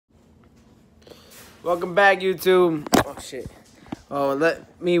Welcome back, YouTube. Oh, shit. Oh,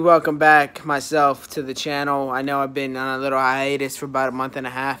 let me welcome back myself to the channel. I know I've been on a little hiatus for about a month and a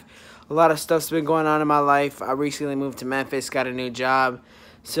half. A lot of stuff's been going on in my life. I recently moved to Memphis, got a new job.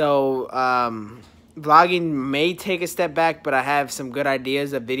 So, vlogging may take a step back, but I have some good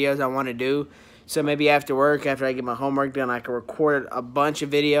ideas of videos I want to do. So maybe after work, after I get my homework done, I can record a bunch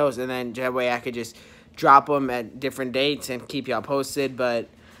of videos, and then that way I could just drop them at different dates and keep y'all posted. But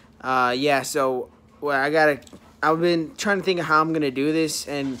yeah, so I've been trying to think of how I'm gonna do this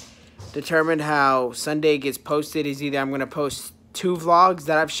and determine how Sunday gets posted. Is either I'm gonna post 2 vlogs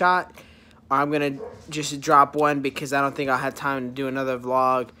that I've shot, or I'm gonna just drop one because I don't think I'll have time to do another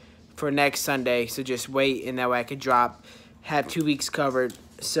vlog for next Sunday. So just wait, and that way I could have 2 weeks covered.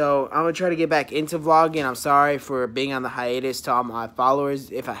 So I'm gonna try to get back into vlogging. I'm sorry for being on the hiatus to all my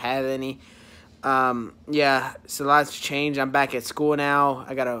followers, if I have any. Yeah, so lots changed. I'm back at school now.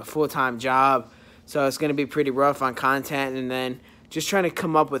 I got a full-time job, so it's gonna be pretty rough on content, and then just trying to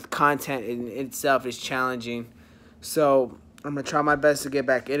come up with content in itself is challenging. So I'm gonna try my best to get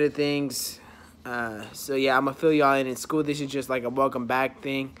back into things. So yeah, I'm gonna fill y'all in school. This is just like a welcome back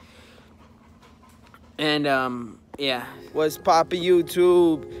thing. And yeah, what's poppin'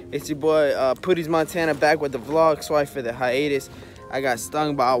 YouTube? It's your boy Putties Montana back with the vlog. Sorry for the hiatus. I got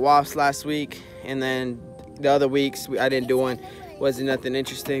stung by wasps last week, and then the other weeks I didn't do one. Wasn't nothing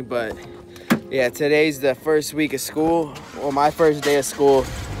interesting, but yeah, today's the first week of school, or my first day of school.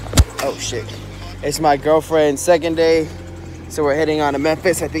 Oh shit, it's my girlfriend's second day, so we're heading on to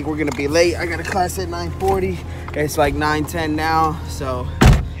Memphis. I think we're gonna be late. I got a class at 9:40. It's like 9:10 now, so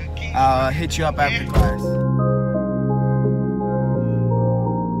I'll hit you up after class.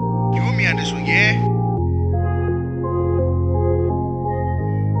 You with me on this one, yeah?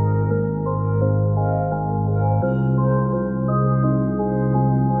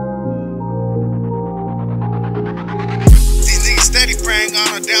 These niggas steady praying on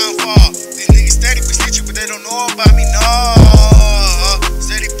a downfall. These niggas steady be snitching, but they don't know about me, no.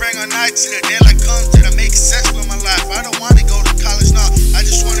 Steady praying all night till the daylight comes, till I make sense with my life. I don't want to go to college, no. I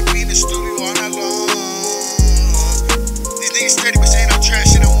just want to be in the studio all night long. These niggas steady be saying I'm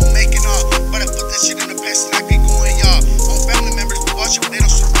trash and I won't make it all, but I put that shit in the past and I keep going, y'all. All family members be watching, but they don't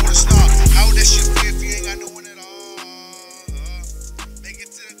support us, no. How would that shit be if you ain't got no one at all? Make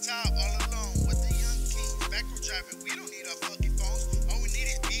it to the top all alone with the young kings. Back road driving, we don't need our fucking phones. All we need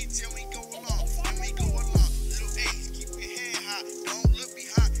is beats and we go along. And we go along. Little A's, keep your head high. Don't look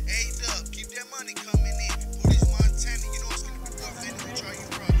behind. Aid up, keep that money coming in. Putties Montana, you know it's gonna be rough. And we try you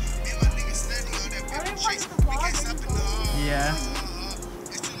rough. Me and my niggas steady on that paper chase. We can't stop it, no. Yeah.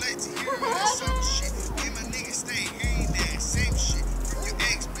 It's too late to hear that song shit. Me and my niggas stay hearing that same shit from your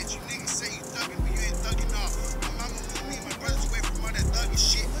ex, bitch. You niggas say you thugging, but you ain't thugging off. My mama moved me and my brothers away from all that thugging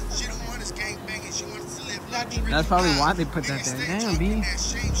shit. She don't want us gang banging, she wants us to live luxury. That's probably why they put that there. Damn, B.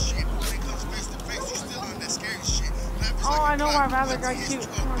 Oh, I know why Rather got cute.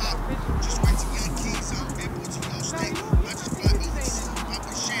 Just wait till young kings on people to your state. I just black O's,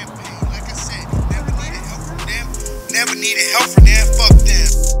 popping champagne. Like I said, never needed help from them. Never needed help from them. Fuck them.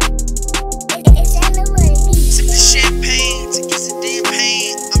 Sip the champagne to get some damn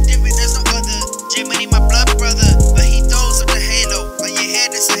pain. I'm different, there's no other. J Money, my blood brother, but he throws up the halo. On your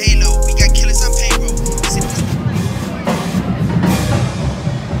head, it's a halo. We got killers on payroll.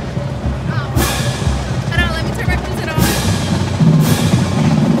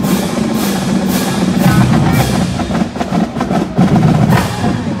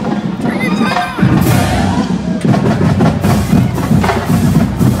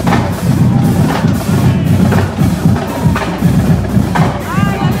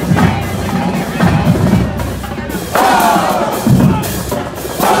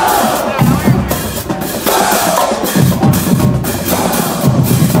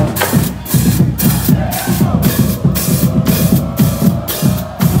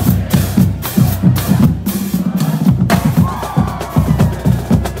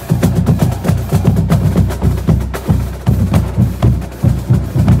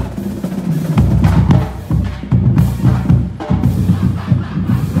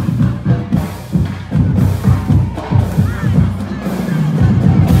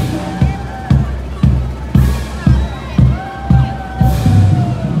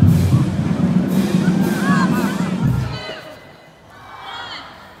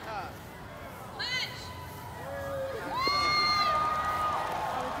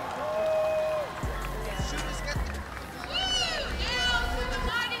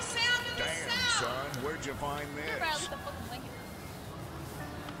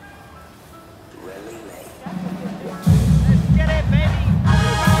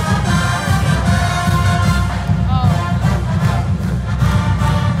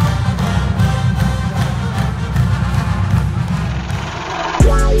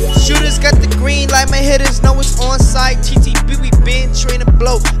 like my hitters know it's on site. TTB, we been trained to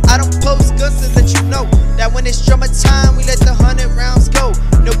blow. I don't post guns to let you know that when it's drummer time, we let the 100 rounds go.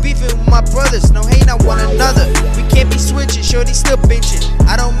 No beefing with my brothers, no hate on one another. We can't be switching, shorty still bitching.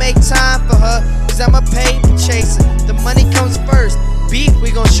 I don't make time for her, cause I'm a paper chaser. The money comes first. Beef,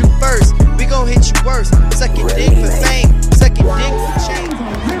 we gon' shoot first. We gon' hit you worse. Suck your dick for fame. Suck your dick for change.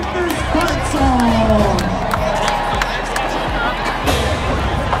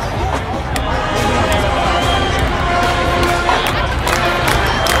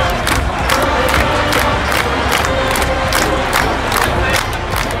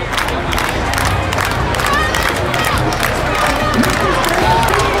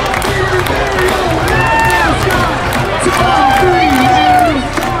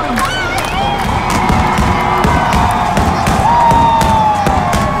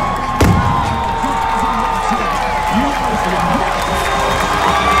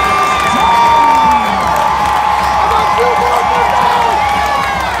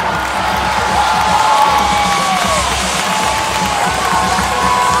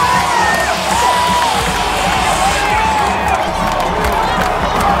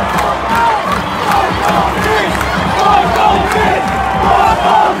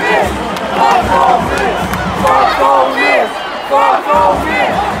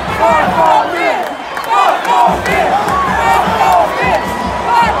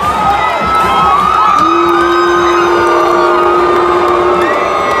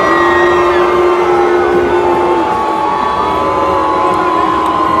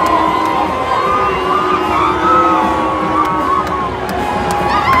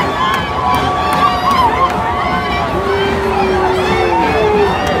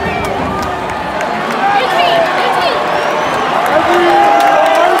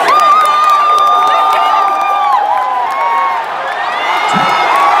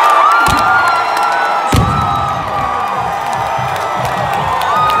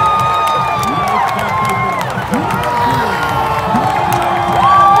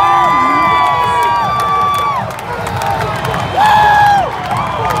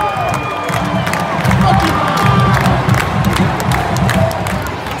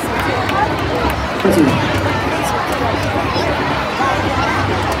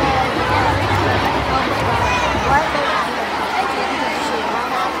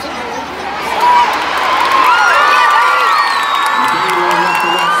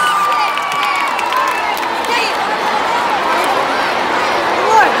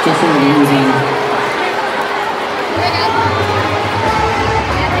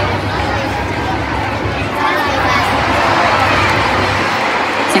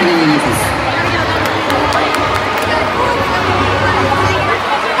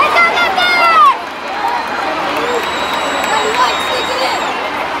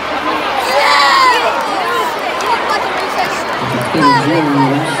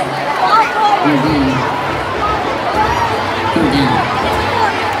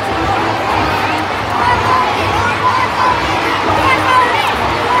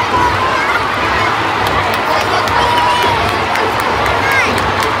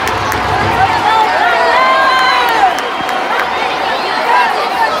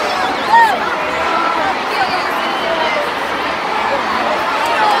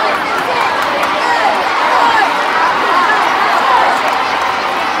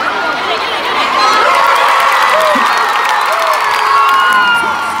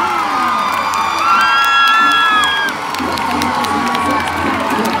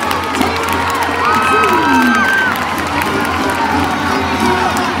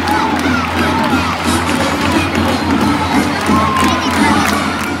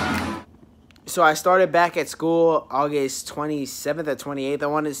 So I started back at school August 27th or 28th, I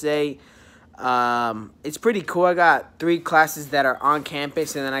want to say. It's pretty cool. I got 3 classes that are on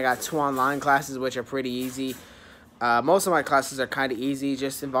campus, and then I got 2 online classes, which are pretty easy. Most of my classes are kind of easy,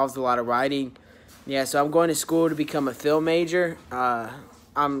 just involves a lot of writing. Yeah, so I'm going to school to become a film major.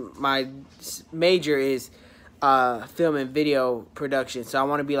 My major is film and video production, so I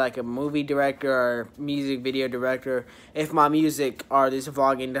want to be like a movie director or music video director. If my music or this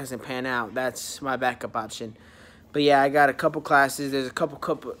vlogging doesn't pan out, that's my backup option. But yeah, I got a couple classes. There's a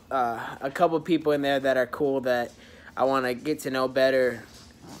couple people in there that are cool that I want to get to know better.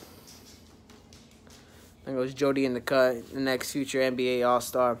 There goes Jody in the cut, the next future NBA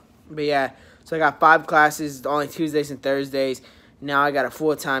All-Star. But yeah, so I got 5 classes, only Tuesdays and Thursdays. Now I got a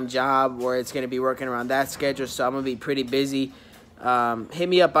full-time job where it's going to be working around that schedule, so I'm going to be pretty busy. Hit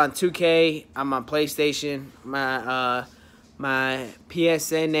me up on 2K. I'm on PlayStation. My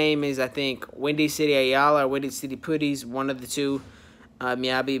PSN name is, I think, Windy City Ayala or Windy City Putties, one of the two.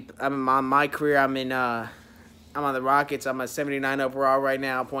 Yeah, I'm on my career. I'm on the Rockets. I'm a 79 overall right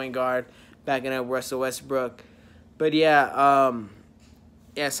now, point guard, backing up Russell Westbrook. But yeah,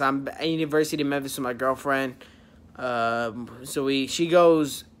 yes, I'm at University of Memphis with my girlfriend. She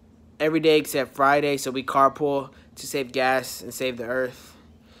goes every day except Friday, so we carpool to save gas and save the earth.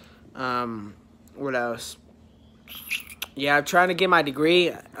 What else? Yeah, I'm trying to get my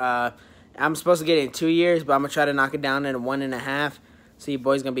degree. I'm supposed to get it in 2 years, but I'm gonna try to knock it down in 1.5. So your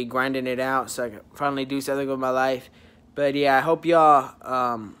boy's gonna be grinding it out, so I can finally do something with my life. But yeah, I hope y'all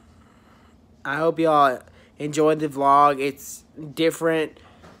enjoyed the vlog. It's different.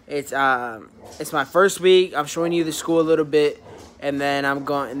 It's my first week. I'm showing you the school a little bit, and then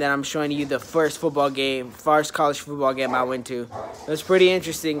I'm showing you the first college football game I went to. It was pretty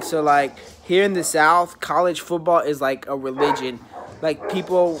interesting. So like here in the South, college football is like a religion. Like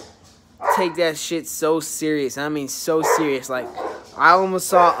people take that shit so serious. I mean so serious. Like I almost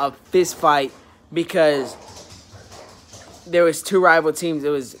saw a fist fight because there was 2 rival teams. It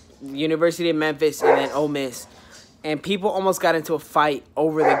was University of Memphis and then Ole Miss. And people almost got into a fight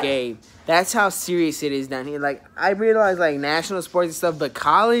over the game. That's how serious it is down here. Like, I realize, like, national sports and stuff, but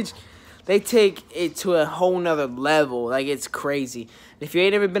college, they take it to a whole nother level. Like, it's crazy. If you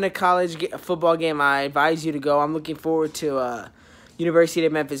ain't ever been to a football game, I advise you to go. I'm looking forward to University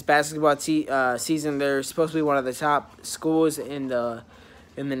of Memphis basketball season. They're supposed to be one of the top schools in the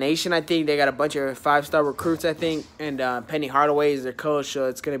nation, I think. They got a bunch of 5-star recruits, I think. And Penny Hardaway is their coach, so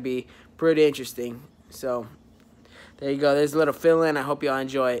it's going to be pretty interesting. So there you go. There's a little fill-in. I hope y'all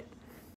enjoy it.